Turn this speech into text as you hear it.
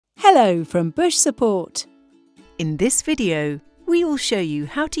Hello from Bush Support. In this video, we will show you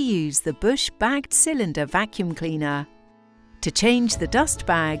how to use the Bush Bagged Cylinder Vacuum Cleaner. To change the dust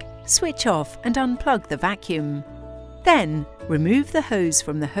bag, switch off and unplug the vacuum. Then, remove the hose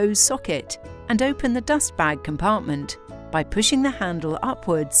from the hose socket and open the dust bag compartment by pushing the handle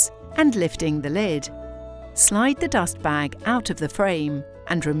upwards and lifting the lid. Slide the dust bag out of the frame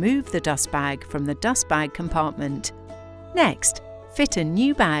and remove the dust bag from the dust bag compartment. Next, fit a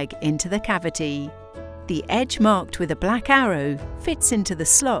new bag into the cavity. The edge marked with a black arrow fits into the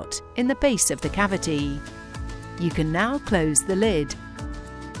slot in the base of the cavity. You can now close the lid.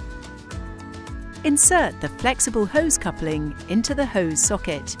 Insert the flexible hose coupling into the hose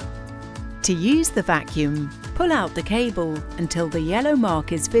socket. To use the vacuum, pull out the cable until the yellow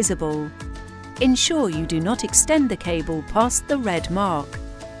mark is visible. Ensure you do not extend the cable past the red mark.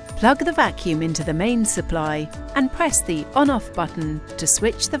 Plug the vacuum into the mains supply and press the on-off button to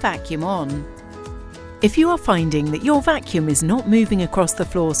switch the vacuum on. If you are finding that your vacuum is not moving across the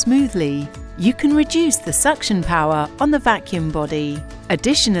floor smoothly, you can reduce the suction power on the vacuum body.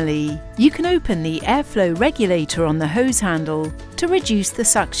 Additionally, you can open the airflow regulator on the hose handle to reduce the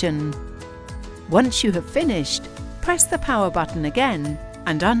suction. Once you have finished, press the power button again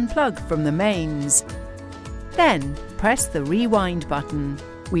and unplug from the mains. Then, press the rewind button.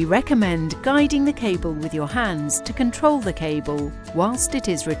 We recommend guiding the cable with your hands to control the cable whilst it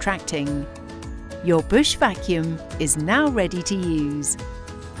is retracting. Your Bush vacuum is now ready to use.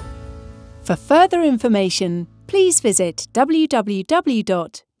 For further information, please visit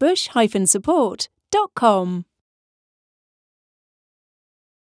www.bush-support.com.